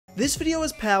This video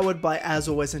is powered by As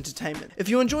Always Entertainment. If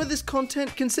you enjoy this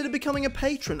content, consider becoming a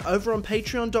patron over on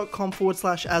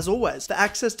patreon.com/asalways for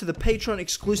access to the Patreon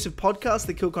exclusive podcast,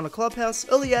 The Kill Connor Clubhouse,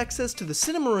 early access to the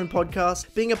Cinema Room podcast,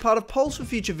 being a part of polls for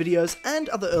future videos, and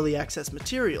other early access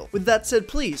material. With that said,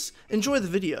 please enjoy the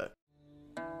video.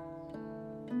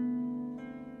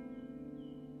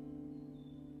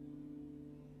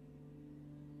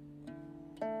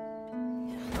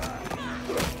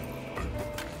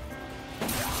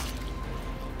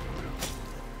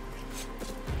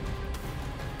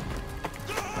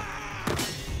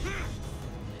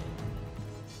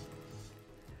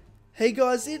 Hey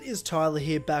guys, it is Tyler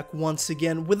here, back once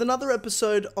again with another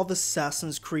episode of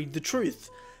Assassin's Creed The Truth.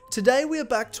 Today we are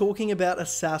back talking about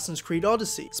Assassin's Creed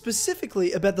Odyssey,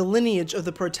 specifically about the lineage of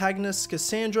the protagonists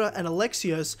Kassandra and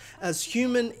Alexios as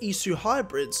human Isu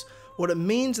hybrids, what it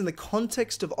means in the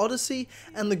context of Odyssey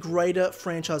and the greater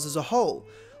franchise as a whole,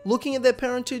 looking at their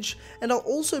parentage, and I'll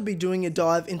also be doing a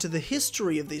dive into the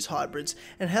history of these hybrids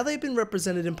and how they've been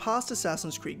represented in past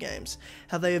Assassin's Creed games,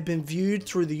 how they have been viewed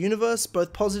through the universe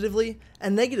both positively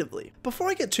and negatively. Before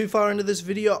I get too far into this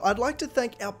video, I'd like to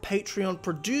thank our Patreon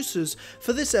producers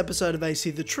for this episode of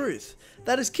AC The Truth.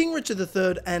 That is King Richard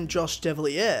III and Josh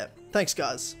Devillier. Thanks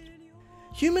guys.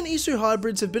 Human Isu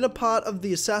hybrids have been a part of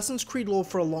the Assassin's Creed lore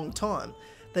for a long time.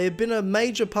 They have been a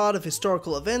major part of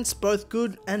historical events, both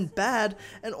good and bad,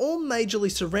 and all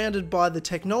majorly surrounded by the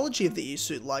technology of the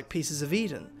Isu, like Pieces of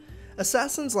Eden.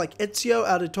 Assassins like Ezio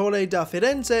Auditore da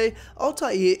Firenze,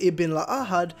 Altair ibn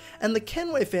La'ahad, and the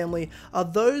Kenway family are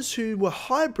those who were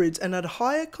hybrids and had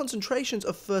higher concentrations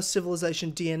of First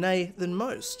Civilization DNA than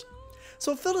most.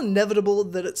 So it felt inevitable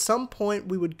that at some point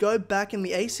we would go back in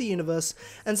the AC universe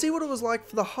and see what it was like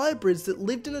for the hybrids that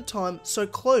lived in a time so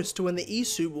close to when the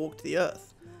Isu walked the earth.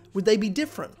 Would they be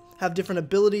different, have different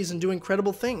abilities and do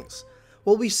incredible things?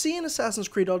 Well, we see in Assassin's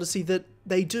Creed Odyssey that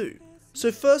they do. So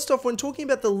first off, when talking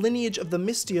about the lineage of the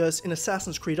Misthios in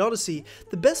Assassin's Creed Odyssey,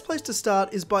 the best place to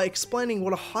start is by explaining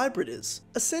what a hybrid is.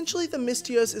 Essentially, the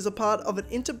Misthios is a part of an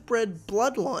interbred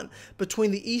bloodline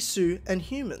between the Isu and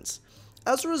humans.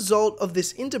 As a result of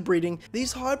this interbreeding,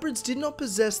 these hybrids did not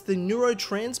possess the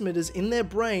neurotransmitters in their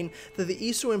brain that the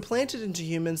Isu implanted into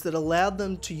humans that allowed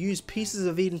them to use Pieces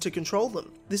of Eden to control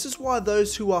them. This is why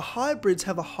those who are hybrids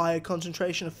have a higher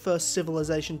concentration of First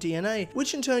Civilization DNA,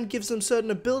 which in turn gives them certain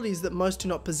abilities that most do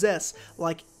not possess,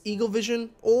 like eagle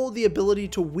vision or the ability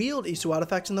to wield Isu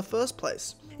artifacts in the first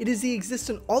place. It is the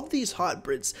existence of these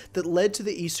hybrids that led to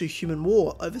the Isu-human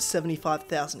war over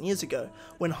 75,000 years ago,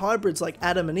 when hybrids like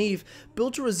Adam and Eve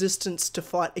built a resistance to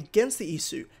fight against the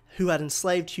Isu, who had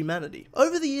enslaved humanity.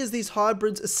 Over the years, these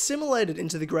hybrids assimilated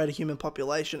into the greater human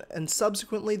population, and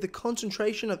subsequently the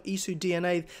concentration of Isu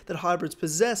DNA that hybrids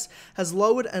possess has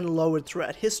lowered and lowered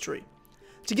throughout history.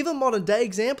 To give a modern day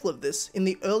example of this, in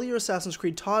the earlier Assassin's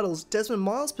Creed titles, Desmond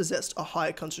Miles possessed a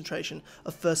higher concentration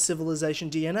of First Civilization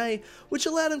DNA, which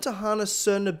allowed him to harness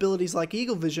certain abilities like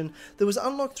eagle vision that was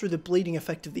unlocked through the bleeding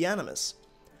effect of the Animus.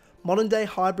 Modern day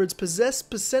hybrids possess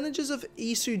percentages of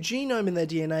Isu genome in their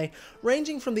DNA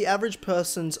ranging from the average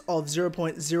person's of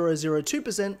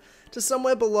 0.002% to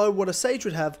somewhere below what a sage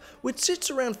would have, which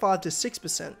sits around 5 to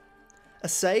 6%. A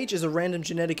sage is a random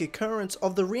genetic occurrence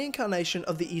of the reincarnation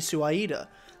of the Isu Aida.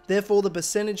 Therefore, the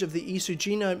percentage of the Isu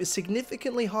genome is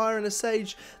significantly higher in a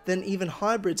sage than even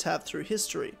hybrids have through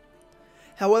history.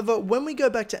 However, when we go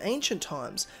back to ancient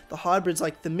times, the hybrids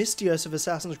like the Misthios of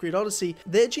Assassin's Creed Odyssey,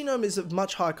 their genome is of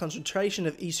much higher concentration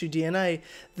of Isu DNA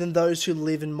than those who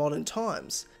live in modern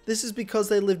times. This is because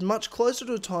they lived much closer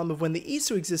to a time of when the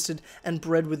Isu existed and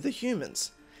bred with the humans.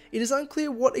 It is unclear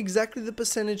what exactly the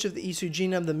percentage of the Isu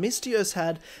genome the Misthios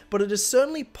had, but it is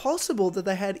certainly possible that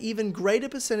they had even greater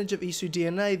percentage of Isu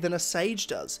DNA than a sage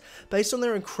does, based on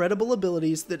their incredible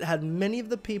abilities that had many of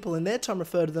the people in their time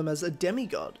refer to them as a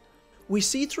demigod. We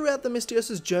see throughout the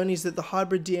Misthios' journeys that the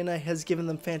hybrid DNA has given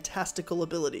them fantastical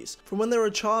abilities, from when they were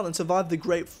a child and survived the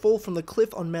great fall from the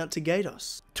cliff on Mount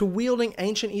Tegedos, to wielding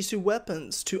ancient Isu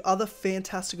weapons, to other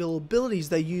fantastical abilities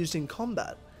they used in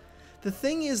combat. The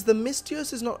thing is, the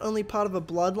Misthios is not only part of a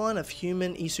bloodline of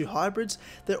human Isu hybrids,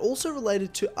 they're also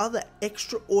related to other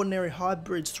extraordinary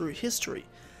hybrids through history.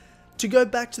 To go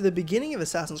back to the beginning of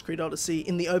Assassin's Creed Odyssey,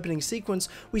 in the opening sequence,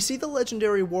 we see the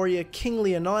legendary warrior King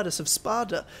Leonidas of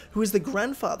Sparta, who is the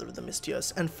grandfather of the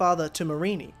Misthios and father to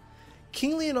Marini.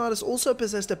 King Leonidas also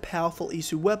possessed a powerful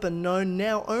Isu weapon known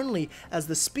now only as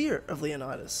the Spear of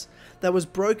Leonidas, that was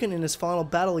broken in his final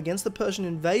battle against the Persian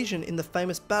invasion in the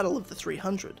famous Battle of the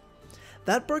 300.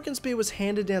 That broken spear was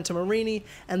handed down to Marini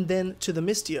and then to the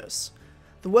Misthios.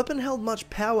 The weapon held much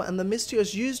power and the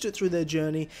Misthios used it through their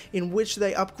journey, in which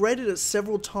they upgraded it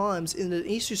several times in an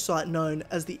Isu site known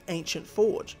as the Ancient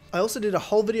Forge. I also did a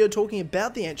whole video talking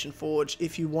about the Ancient Forge.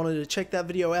 If you wanted to check that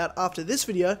video out after this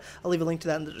video, I'll leave a link to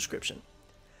that in the description.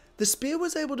 The spear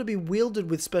was able to be wielded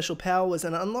with special powers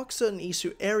and unlock certain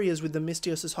Isu areas with the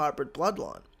Misthios' hybrid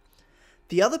bloodline.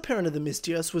 The other parent of the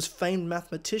Misthios was famed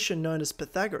mathematician known as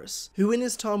Pythagoras, who in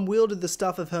his time wielded the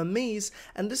staff of Hermes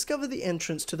and discovered the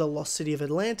entrance to the lost city of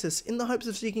Atlantis in the hopes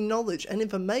of seeking knowledge and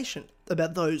information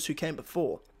about those who came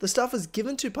before. The staff was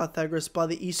given to Pythagoras by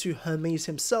the Isu Hermes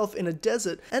himself in a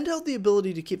desert and held the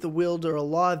ability to keep the wielder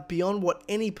alive beyond what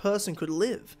any person could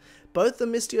live. Both the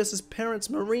Misthios' parents,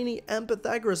 Marini and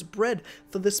Pythagoras, bred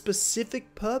for the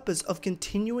specific purpose of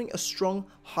continuing a strong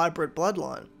hybrid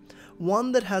bloodline,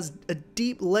 one that has a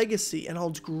deep legacy and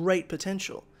holds great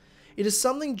potential. It is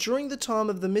something during the time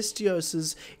of the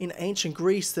Misthios in ancient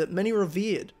Greece that many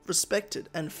revered, respected,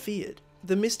 and feared.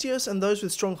 The Misthios and those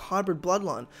with strong hybrid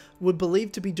bloodline were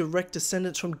believed to be direct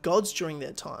descendants from gods during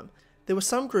their time. There were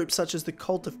some groups such as the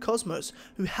Cult of Cosmos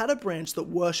who had a branch that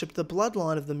worshipped the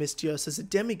bloodline of the Misthios as a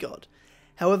demigod.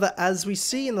 However, as we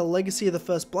see in the Legacy of the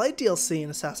First Blade DLC in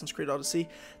Assassin's Creed Odyssey,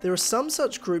 there are some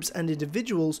such groups and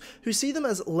individuals who see them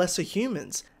as lesser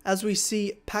humans, as we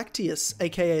see Pactius,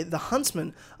 aka the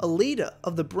Huntsman, a leader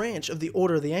of the branch of the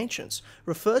Order of the Ancients,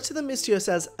 refer to the Misthios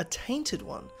as a tainted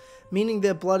one, meaning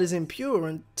their blood is impure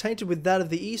and tainted with that of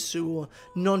the Isu or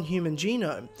non-human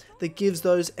genome that gives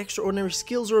those extraordinary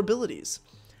skills or abilities.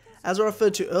 As I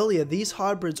referred to earlier, these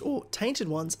hybrids or tainted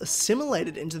ones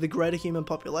assimilated into the greater human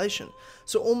population,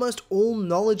 so almost all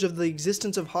knowledge of the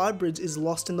existence of hybrids is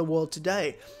lost in the world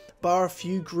today, bar a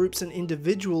few groups and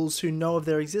individuals who know of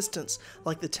their existence,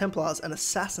 like the Templars and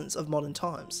Assassins of modern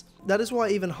times. That is why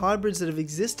even hybrids that have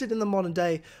existed in the modern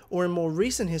day or in more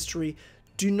recent history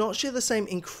do not share the same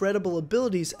incredible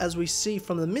abilities as we see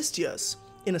from the Misthios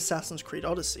in Assassin's Creed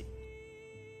Odyssey.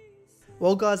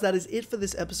 Well guys, that is it for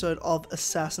this episode of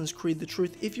Assassin's Creed The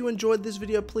Truth. If you enjoyed this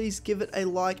video, please give it a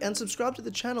like and subscribe to the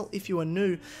channel if you are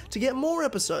new to get more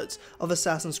episodes of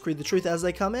Assassin's Creed The Truth as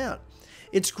they come out.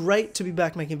 It's great to be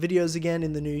back making videos again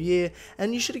in the new year,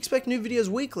 and you should expect new videos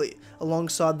weekly,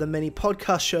 alongside the many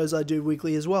podcast shows I do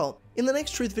weekly as well. In the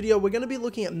next Truth video, we're going to be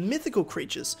looking at mythical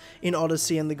creatures in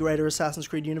Odyssey and the greater Assassin's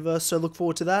Creed universe, so look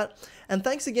forward to that. And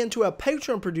thanks again to our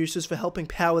Patreon producers for helping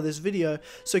power this video.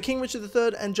 So King Richard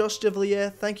III and Josh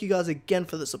Devillier, thank you guys again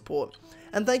for the support.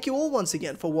 And thank you all once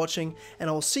again for watching, and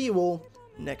I will see you all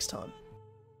next time.